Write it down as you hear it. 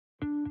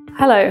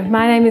Hello,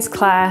 my name is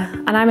Claire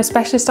and I'm a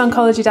specialist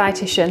oncology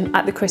dietitian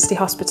at the Christie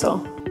Hospital.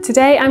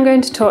 Today I'm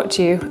going to talk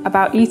to you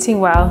about eating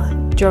well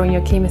during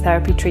your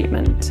chemotherapy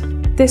treatment.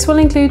 This will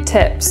include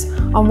tips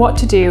on what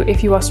to do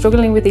if you are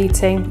struggling with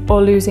eating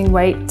or losing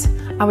weight,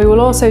 and we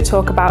will also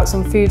talk about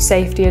some food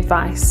safety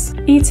advice.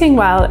 Eating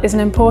well is an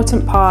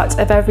important part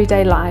of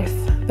everyday life,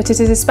 but it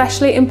is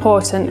especially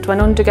important when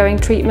undergoing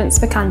treatments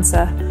for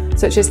cancer,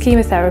 such as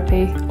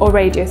chemotherapy or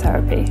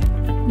radiotherapy.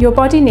 Your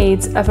body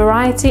needs a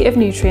variety of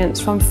nutrients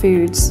from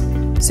foods,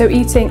 so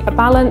eating a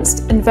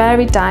balanced and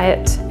varied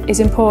diet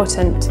is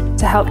important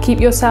to help keep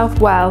yourself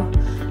well,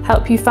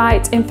 help you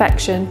fight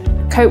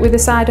infection, cope with the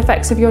side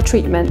effects of your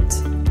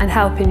treatment, and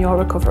help in your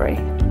recovery.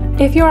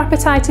 If your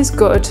appetite is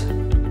good,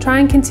 try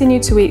and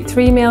continue to eat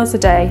 3 meals a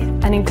day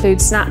and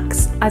include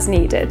snacks as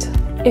needed.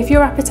 If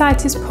your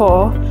appetite is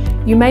poor,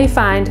 you may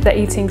find that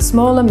eating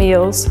smaller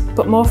meals,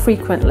 but more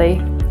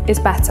frequently, is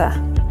better.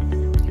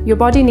 Your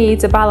body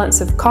needs a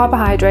balance of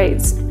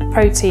carbohydrates,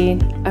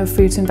 protein, and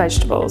fruit and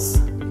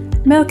vegetables.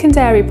 Milk and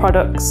dairy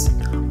products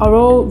are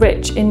all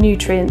rich in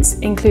nutrients,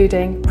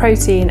 including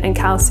protein and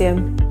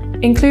calcium.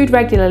 Include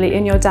regularly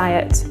in your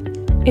diet.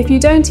 If you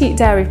don't eat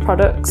dairy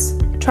products,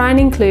 try and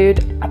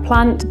include a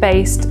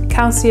plant-based,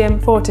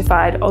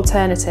 calcium-fortified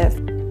alternative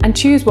and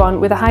choose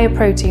one with a higher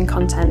protein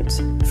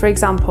content, for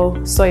example,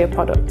 soya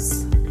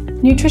products.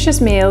 Nutritious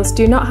meals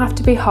do not have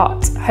to be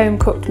hot,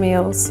 home-cooked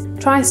meals.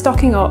 Try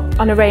stocking up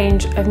on a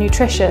range of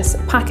nutritious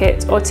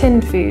packet or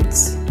tinned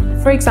foods.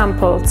 For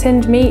example,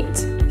 tinned meat,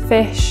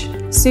 fish,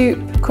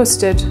 soup,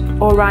 custard,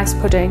 or rice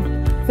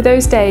pudding, for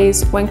those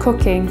days when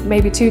cooking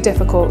may be too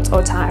difficult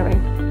or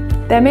tiring.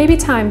 There may be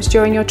times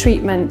during your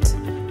treatment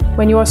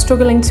when you are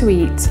struggling to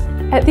eat.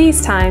 At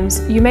these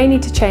times, you may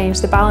need to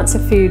change the balance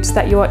of foods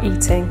that you are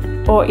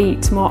eating or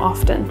eat more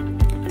often.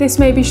 This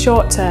may be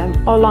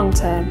short-term or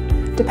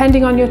long-term,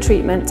 depending on your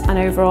treatment and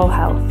overall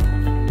health.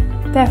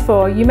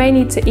 Therefore, you may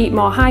need to eat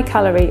more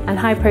high-calorie and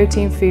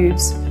high-protein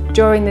foods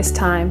during this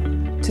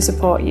time to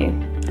support you.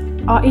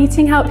 Our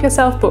Eating Help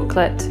Yourself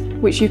booklet,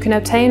 which you can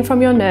obtain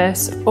from your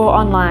nurse or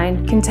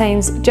online,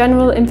 contains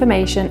general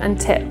information and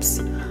tips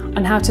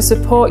on how to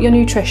support your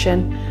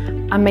nutrition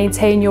and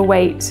maintain your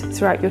weight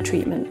throughout your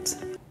treatment.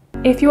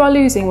 If you are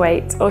losing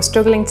weight or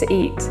struggling to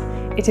eat,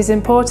 it is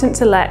important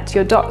to let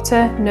your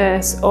doctor,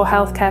 nurse, or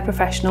healthcare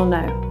professional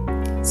know.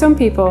 Some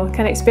people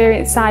can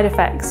experience side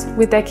effects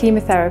with their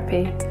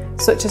chemotherapy,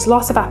 such as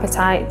loss of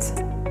appetite,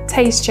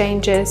 taste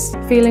changes,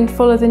 feeling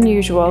fuller than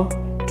usual,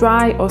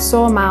 dry or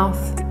sore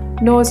mouth,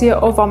 nausea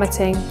or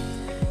vomiting,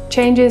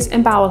 changes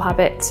in bowel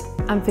habit,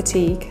 and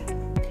fatigue.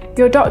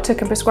 Your doctor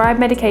can prescribe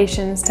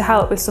medications to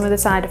help with some of the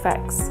side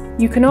effects.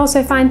 You can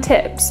also find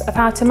tips of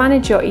how to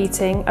manage your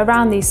eating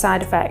around these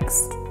side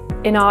effects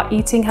in our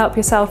Eating Help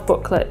Yourself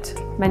booklet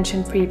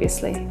mentioned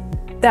previously.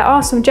 There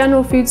are some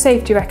general food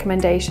safety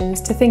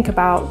recommendations to think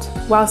about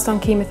whilst on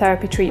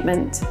chemotherapy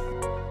treatment.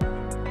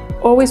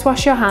 Always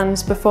wash your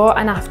hands before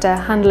and after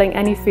handling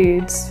any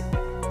foods.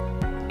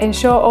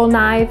 Ensure all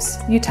knives,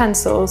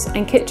 utensils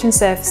and kitchen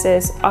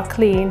surfaces are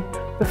clean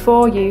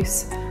before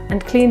use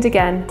and cleaned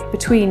again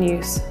between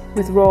use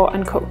with raw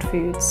and cooked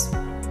foods.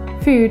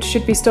 Food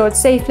should be stored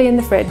safely in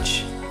the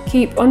fridge.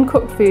 Keep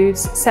uncooked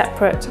foods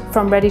separate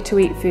from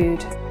ready-to-eat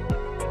food.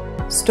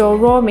 Store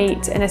raw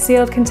meat in a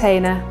sealed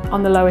container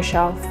on the lower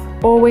shelf.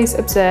 Always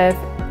observe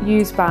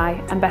use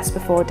by and best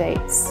before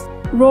dates.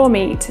 Raw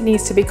meat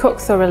needs to be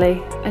cooked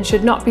thoroughly and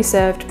should not be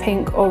served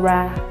pink or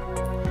rare.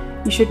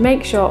 You should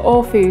make sure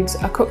all foods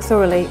are cooked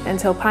thoroughly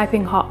until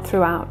piping hot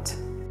throughout.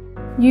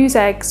 Use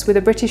eggs with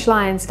a British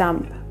Lion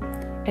stamp.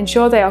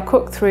 Ensure they are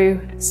cooked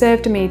through,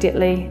 served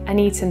immediately and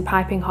eaten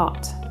piping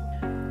hot.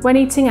 When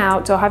eating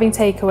out or having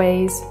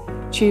takeaways,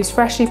 choose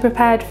freshly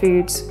prepared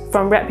foods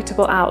from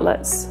reputable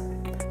outlets.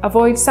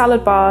 Avoid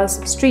salad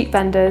bars, street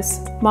vendors,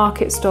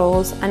 market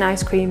stalls and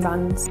ice cream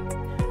vans.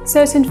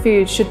 Certain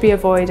foods should be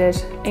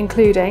avoided,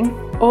 including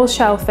all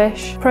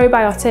shellfish,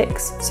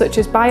 probiotics such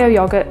as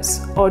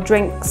bio-yogurts or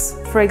drinks,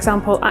 for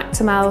example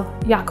Actimel,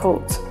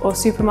 Yakult or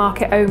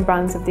supermarket owned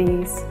brands of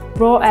these,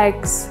 raw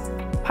eggs,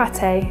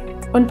 pate,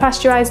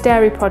 unpasteurised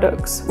dairy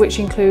products which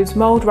includes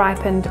mould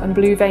ripened and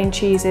blue vein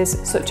cheeses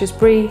such as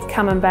brie,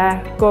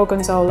 camembert,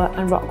 gorgonzola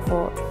and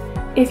roquefort.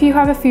 If you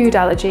have a food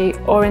allergy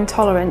or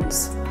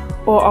intolerance,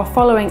 or are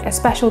following a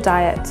special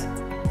diet,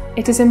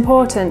 it is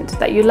important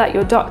that you let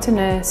your doctor,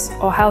 nurse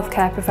or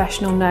healthcare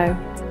professional know,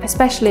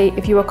 especially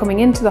if you are coming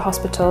into the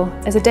hospital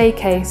as a day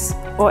case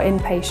or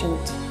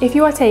inpatient. If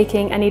you are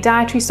taking any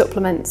dietary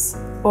supplements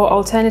or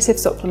alternative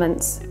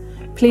supplements,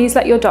 please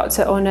let your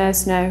doctor or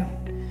nurse know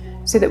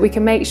so that we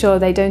can make sure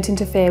they don't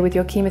interfere with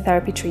your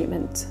chemotherapy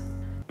treatment.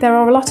 There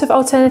are a lot of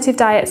alternative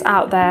diets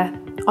out there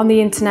on the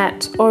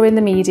internet or in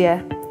the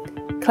media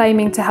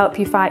claiming to help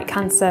you fight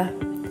cancer.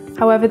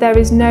 However, there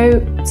is no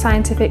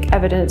scientific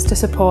evidence to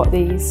support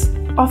these.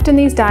 Often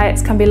these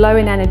diets can be low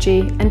in energy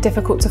and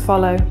difficult to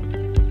follow.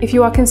 If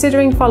you are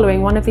considering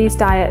following one of these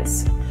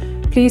diets,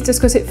 please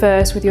discuss it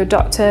first with your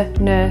doctor,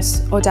 nurse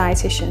or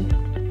dietitian.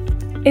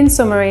 In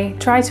summary,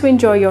 try to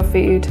enjoy your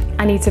food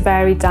and eat a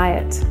varied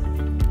diet.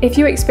 If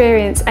you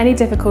experience any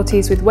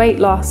difficulties with weight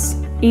loss,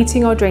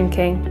 eating or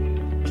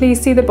drinking,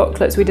 please see the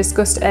booklets we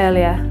discussed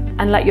earlier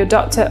and let your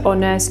doctor or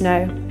nurse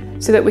know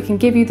so that we can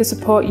give you the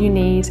support you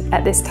need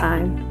at this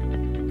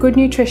time. Good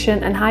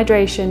nutrition and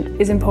hydration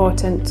is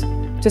important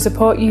to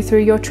support you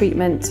through your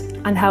treatment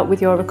and help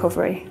with your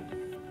recovery.